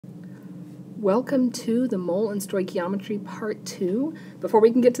Welcome to the mole and stoichiometry part 2. Before we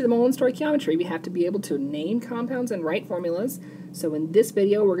can get to the mole and stoichiometry, we have to be able to name compounds and write formulas. So in this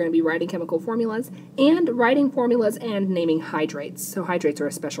video, we're going to be writing chemical formulas and naming hydrates. So hydrates are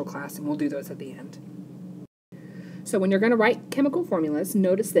a special class, and we'll do those at the end. So when you're going to write chemical formulas,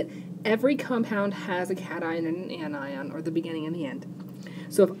 notice that every compound has a cation and an anion, or the beginning and the end.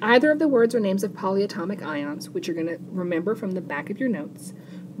 So if either of the words are names of polyatomic ions, which you're going to remember from the back of your notes,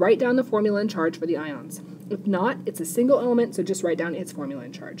 write down the formula and charge for the ions. If not, it's a single element, so just write down its formula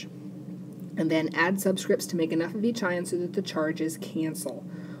and charge. And then add subscripts to make enough of each ion so that the charges cancel.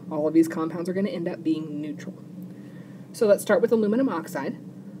 All of these compounds are going to end up being neutral. So let's start with aluminum oxide.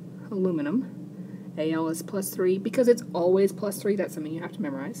 Aluminum, Al is +3. Because it's always +3, that's something you have to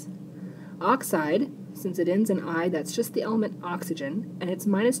memorize. Oxide, since it ends in I, that's just the element oxygen, and it's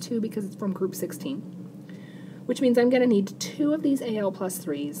 -2 because it's from group 16. Which means I'm going to need 2 of these Al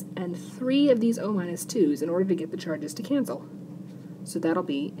 +3s and 3 of these O -2s in order to get the charges to cancel. So that'll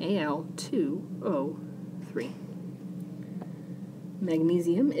be Al2O3.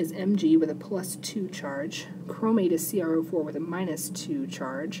 Magnesium is Mg with a +2 charge. Chromate is CrO4 with a -2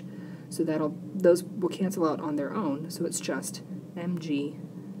 charge. So those will cancel out on their own, so it's just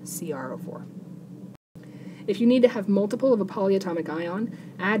MgCrO4. If you need to have multiple of a polyatomic ion,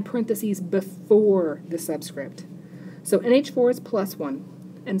 add parentheses before the subscript. So NH4 is +1,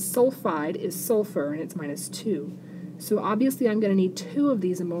 and sulfide is sulfur, and it's -2. So obviously I'm going to need 2 of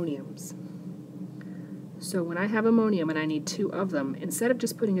these ammoniums. So when I have ammonium and I need 2 of them, instead of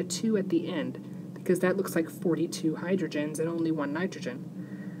just putting a 2 at the end, because that looks like 42 hydrogens and only 1 nitrogen,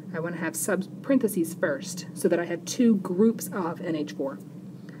 I want to have parentheses first, so that I have 2 groups of NH4.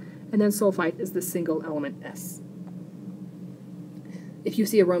 And then sulfite is the single element S. If you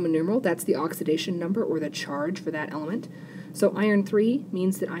see a Roman numeral, that's the oxidation number or the charge for that element. So iron 3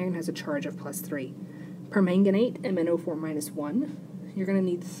 means that iron has a charge of +3. Permanganate, MnO4 -1, you're going to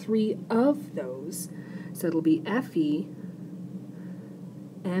need 3 of those. So it'll be Fe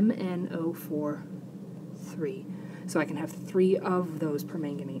MnO4 3. So I can have 3 of those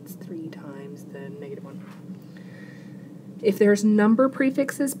permanganates, 3 times the -1. If there's number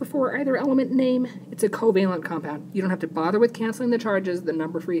prefixes before either element name, it's a covalent compound. You don't have to bother with canceling the charges. The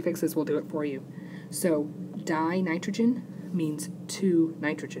number prefixes will do it for you. So dinitrogen means 2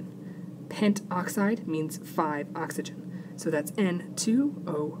 nitrogen. Pentoxide means 5 oxygen. So that's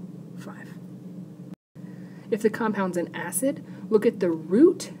N2O5. If the compound's an acid, look at the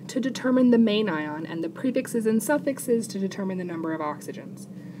root to determine the main ion and the prefixes and suffixes to determine the number of oxygens.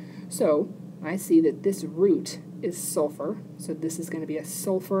 So I see that this root is sulfur, so this is going to be a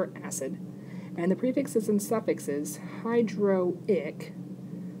sulfur acid. And the prefixes and suffixes, hydroic,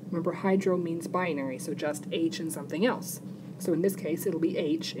 remember hydro means binary, so just H and something else. So in this case, it'll be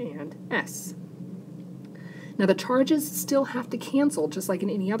H and S. Now the charges still have to cancel, just like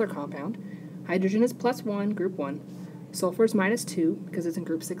in any other compound. Hydrogen is +1, group 1. Sulfur is -2, because it's in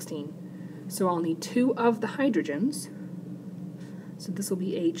group 16. So I'll need 2 of the hydrogens, so this will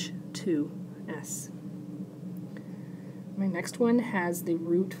be H2S. My next one has the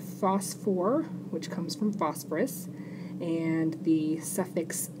root phosphor, which comes from phosphorus, and the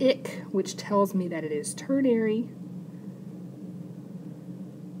suffix ic, which tells me that it is ternary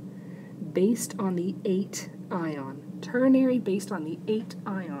based on the 8 ion. Ternary based on the 8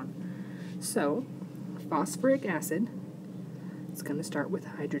 ion. So, phosphoric acid, it's going to start with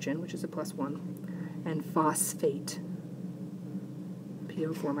hydrogen, which is a +1, and phosphate,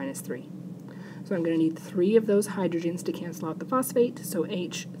 PO4 -3. So I'm going to need 3 of those hydrogens to cancel out the phosphate, so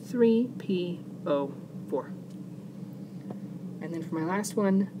H3PO4. And then for my last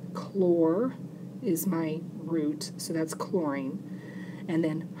one, chlor is my root, so that's chlorine. And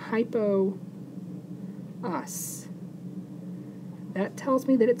then hypochlorous, that tells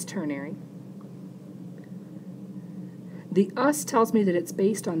me that it's ternary. The us tells me that it's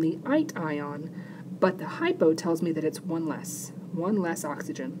based on the ite ion, but the hypo tells me that it's one less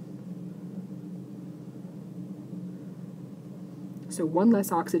oxygen. So 1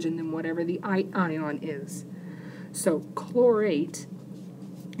 less oxygen than whatever the ite ion is. So chlorate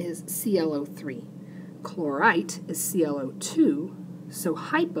is ClO3. Chlorite is ClO2, so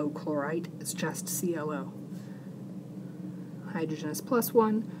hypochlorite is just ClO. Hydrogen is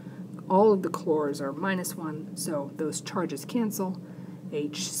 +1. All of the chlors are -1, so those charges cancel,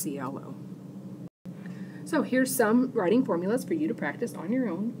 HClO. So here's some writing formulas for you to practice on your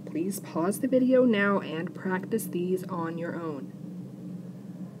own. Please pause the video now and practice these on your own.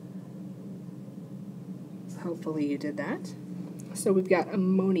 Hopefully you did that. So we've got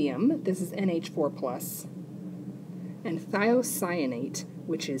ammonium, this is NH4+, and thiocyanate,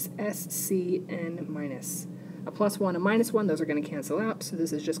 which is SCN minus. A plus 1, a minus 1, those are going to cancel out, so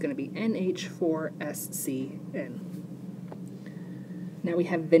this is just going to be NH4SCN. Now we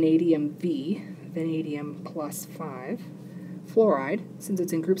have vanadium V, vanadium plus 5. Fluoride, since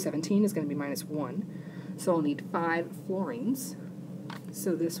it's in group 17, is going to be minus 1, so I'll need 5 fluorines.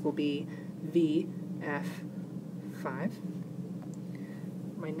 So this will be VF5.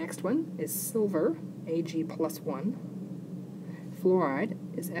 My next one is silver, Ag plus 1. Fluoride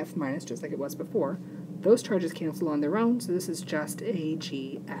is F minus, just like it was before. Those charges cancel on their own, so this is just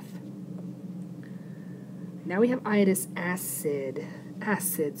AgF. Now we have iodous acid.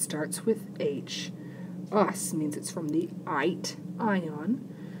 Acid starts with H. Us means it's from the ite ion.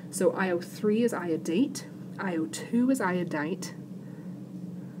 So IO3 is iodate, IO2 is iodite,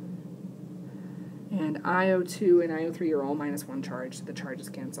 and IO2 and IO3 are all minus 1 charge, so the charges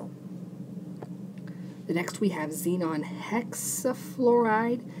cancel. The next we have xenon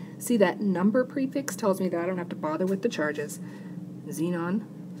hexafluoride. See, that number prefix tells me that I don't have to bother with the charges. Xenon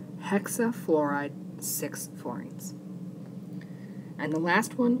hexafluoride, 6 fluorines. And the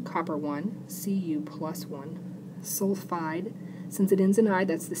last one, copper 1, Cu plus 1, sulfide. Since it ends in I,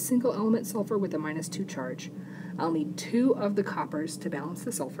 that's the single element sulfur with a minus 2 charge. I'll need 2 of the coppers to balance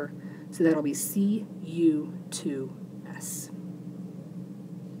the sulfur, so that'll be Cu2S.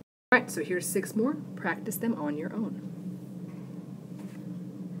 Alright, so here's 6 more. Practice them on your own.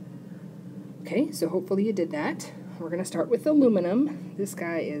 Okay, so hopefully you did that. We're going to start with aluminum. This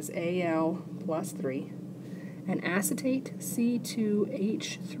guy is Al plus 3. And acetate,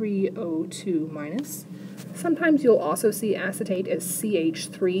 C2H3O2 minus. Sometimes you'll also see acetate as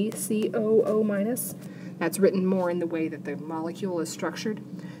CH3COO minus. That's written more in the way that the molecule is structured.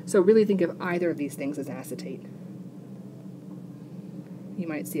 So really think of either of these things as acetate. You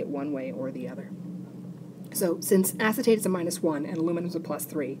might see it one way or the other. So since acetate is a minus 1 and aluminum is a plus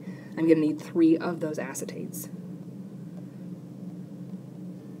 3, I'm going to need 3 of those acetates.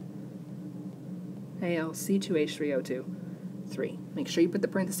 AlC2H3O2, 3. Make sure you put the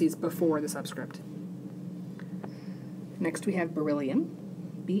parentheses before the subscript. Next we have beryllium,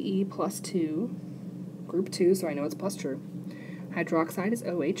 Be plus 2, group 2, so I know it's plus true. Hydroxide is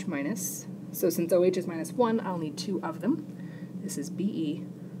OH minus, so since OH is minus 1, I'll need 2 of them. This is BeOH2.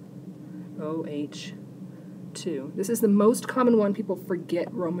 This is the most common one people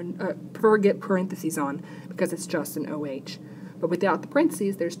forget parentheses on because it's just an OH. But without the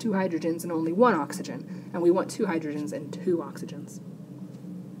parentheses, there's 2 hydrogens and only 1 oxygen, and we want 2 hydrogens and 2 oxygens.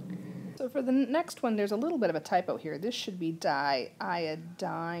 So for the next one, there's a little bit of a typo here. This should be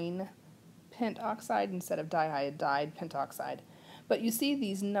diiodine pentoxide instead of diiodide pentoxide. But you see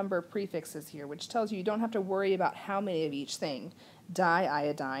these number prefixes here, which tells you don't have to worry about how many of each thing.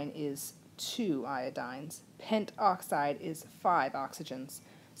 Diiodine is 2 iodines. Pentoxide is 5 oxygens.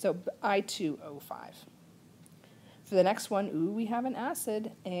 So I2O5. For the next one, we have an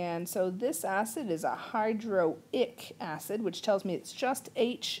acid, and so this acid is a hydroic acid, which tells me it's just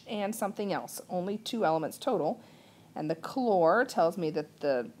H and something else, only 2 elements total, and the chlor tells me that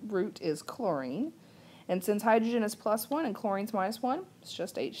the root is chlorine, and since hydrogen is plus 1 and chlorine's minus 1, it's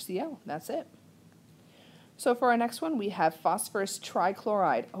just HCl, that's it. So for our next one, we have phosphorus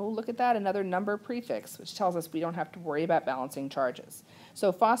trichloride. Oh, look at that, another number prefix, which tells us we don't have to worry about balancing charges.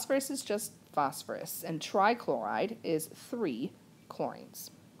 So phosphorus is just phosphorus, and trichloride is 3 chlorines.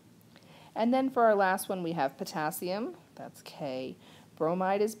 And then for our last one, we have potassium, that's K.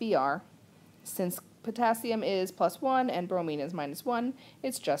 Bromide is Br. Since potassium is plus 1 and bromine is minus 1,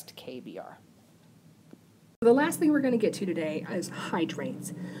 it's just KBr. The last thing we're going to get to today is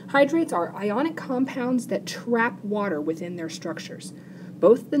hydrates. Hydrates are ionic compounds that trap water within their structures.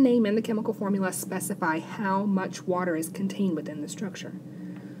 Both the name and the chemical formula specify how much water is contained within the structure.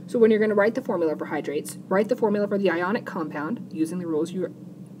 So when you're going to write the formula for hydrates, write the formula for the ionic compound using the rules you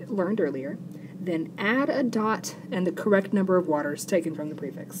learned earlier, then add a dot and the correct number of waters taken from the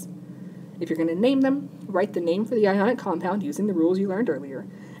prefix. If you're going to name them, write the name for the ionic compound using the rules you learned earlier,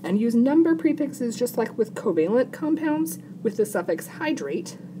 and use number prefixes just like with covalent compounds with the suffix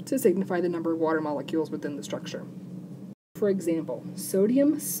hydrate to signify the number of water molecules within the structure. For example,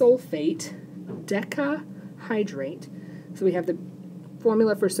 sodium sulfate decahydrate. So we have the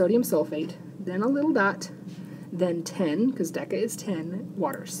formula for sodium sulfate, then a little dot, then 10, because deca is 10,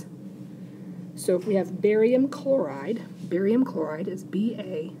 waters. So if we have barium chloride is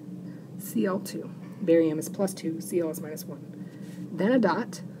BaCl2. Barium is plus 2, Cl is minus 1. Then a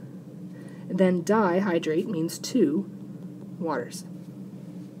dot, then dihydrate means 2 waters.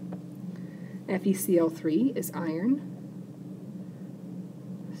 FeCl3 is iron,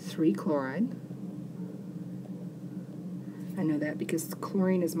 3 chloride. I know that because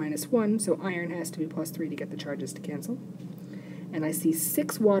chlorine is -1, so iron has to be +3 to get the charges to cancel. And I see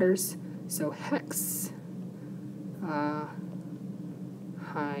 6 waters, so hex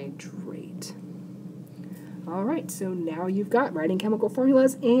hydrate. All right, so now you've got writing chemical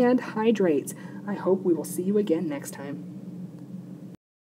formulas and hydrates. I hope we will see you again next time.